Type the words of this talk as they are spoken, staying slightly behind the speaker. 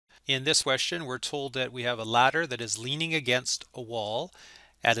In this question, we're told that we have a ladder that is leaning against a wall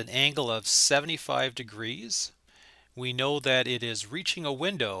at an angle of 75 degrees. We know that it is reaching a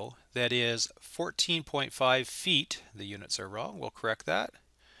window that is 14.5 feet, the units are wrong, we'll correct that,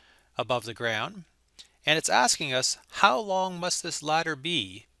 above the ground. And it's asking us, how long must this ladder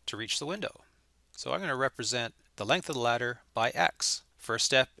be to reach the window? So I'm going to represent the length of the ladder by x. First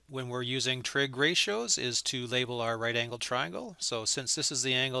step when we're using trig ratios is to label our right angled triangle. So since this is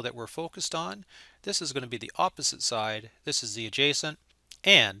the angle that we're focused on, this is going to be the opposite side, this is the adjacent,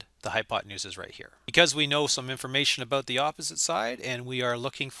 and the hypotenuse is right here. Because we know some information about the opposite side and we are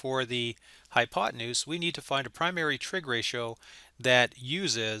looking for the hypotenuse, we need to find a primary trig ratio that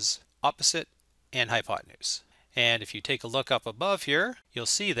uses opposite and hypotenuse. And if you take a look up above here, you'll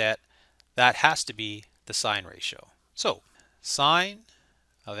see that that has to be the sine ratio. So sine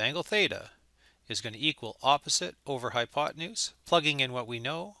of angle theta is going to equal opposite over hypotenuse. Plugging in what we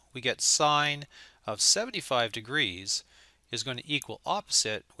know, we get sine of 75 degrees is going to equal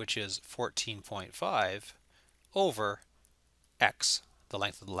opposite, which is 14.5, over x, the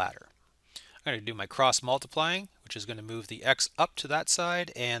length of the ladder. I'm going to do my cross multiplying, which is going to move the x up to that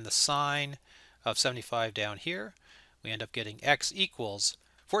side and the sine of 75 down here. We end up getting x equals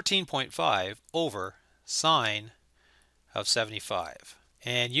 14.5 over sine of 75.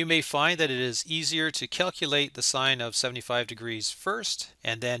 And you may find that it is easier to calculate the sine of 75 degrees first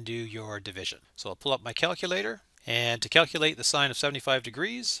and then do your division. So I'll pull up my calculator, and to calculate the sine of 75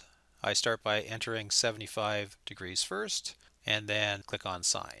 degrees, I start by entering 75 degrees first and then click on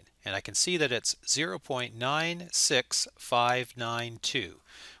sine. And I can see that it's 0.96592.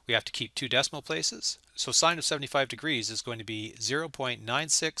 We have to keep two decimal places. So sine of 75 degrees is going to be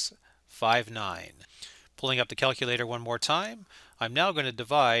 0.9659. Pulling up the calculator one more time, I'm now going to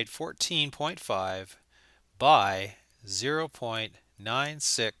divide 14.5 by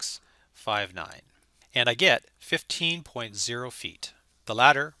 0.9659. And I get 15.0 feet. The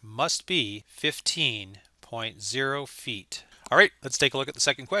ladder must be 15.0 feet. All right, let's take a look at the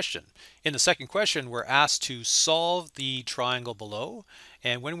second question. In the second question, we're asked to solve the triangle below.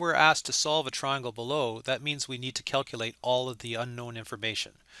 And when we're asked to solve a triangle below, that means we need to calculate all of the unknown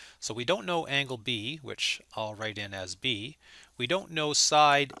information. So we don't know angle B, which I'll write in as B. We don't know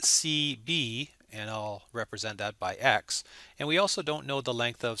side CB, and I'll represent that by X. And we also don't know the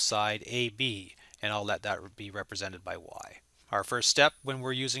length of side AB, and I'll let that be represented by Y. Our first step when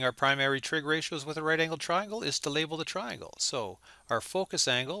we're using our primary trig ratios with a right angled triangle is to label the triangle. So our focus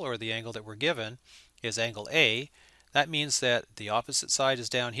angle, or the angle that we're given, is angle A. That means that the opposite side is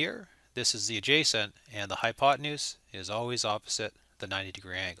down here, this is the adjacent, and the hypotenuse is always opposite the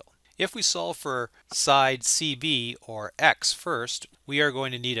 90-degree angle. If we solve for side CB, or X, first, we are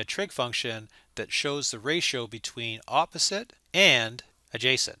going to need a trig function that shows the ratio between opposite and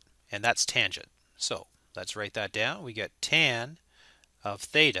adjacent, and that's tangent. So let's write that down. We get tan of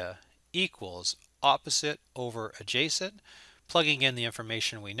theta equals opposite over adjacent. Plugging in the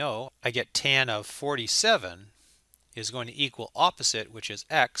information we know, I get tan of 47 is going to equal opposite, which is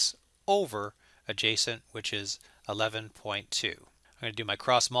x, over adjacent, which is 11.2. I'm going to do my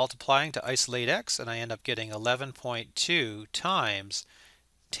cross multiplying to isolate x, and I end up getting 11.2 times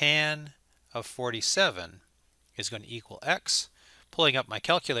tan of 47 is going to equal x. Pulling up my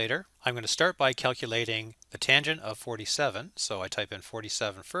calculator, I'm going to start by calculating the tangent of 47. So I type in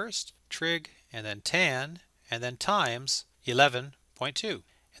 47 first, trig, and then tan, and then times 11.2. And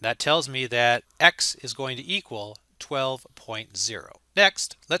that tells me that x is going to equal 12.0.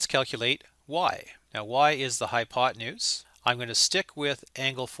 Next, let's calculate y. Now y is the hypotenuse. I'm going to stick with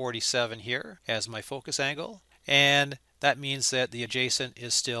angle 47 here as my focus angle, and that means that the adjacent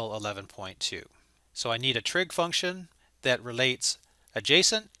is still 11.2. So I need a trig function that relates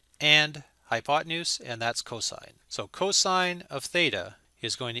adjacent and hypotenuse, and that's cosine. So cosine of theta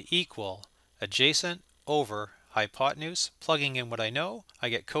is going to equal adjacent over hypotenuse. Plugging in what I know, I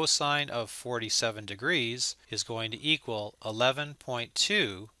get cosine of 47 degrees is going to equal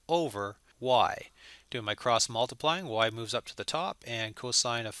 11.2 over y. Doing my cross multiplying, y moves up to the top and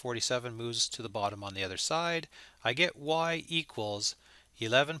cosine of 47 moves to the bottom on the other side. I get y equals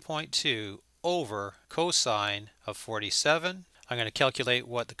 11.2 over cosine of 47. I'm going to calculate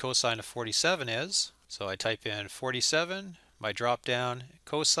what the cosine of 47 is. So I type in 47, my drop down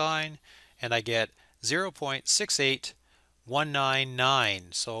cosine, and I get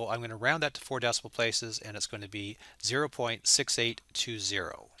 0.68199. So I'm going to round that to 4 decimal places, and it's going to be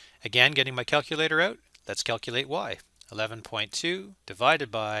 0.6820. Again, getting my calculator out, let's calculate y. 11.2 divided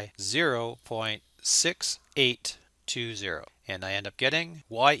by 0.6820 0.20, and I end up getting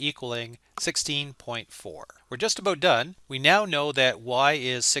y equaling 16.4. We're just about done. We now know that y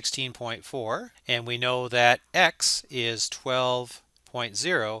is 16.4, and we know that x is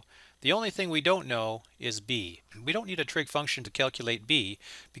 12.0. The only thing we don't know is b. We don't need a trig function to calculate b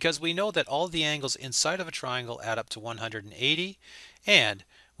because we know that all the angles inside of a triangle add up to 180, and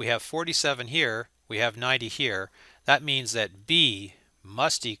we have 47 here, we have 90 here. That means that b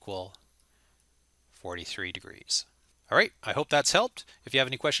must equal 43 degrees. All right, I hope that's helped. If you have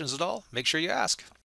any questions at all, make sure you ask.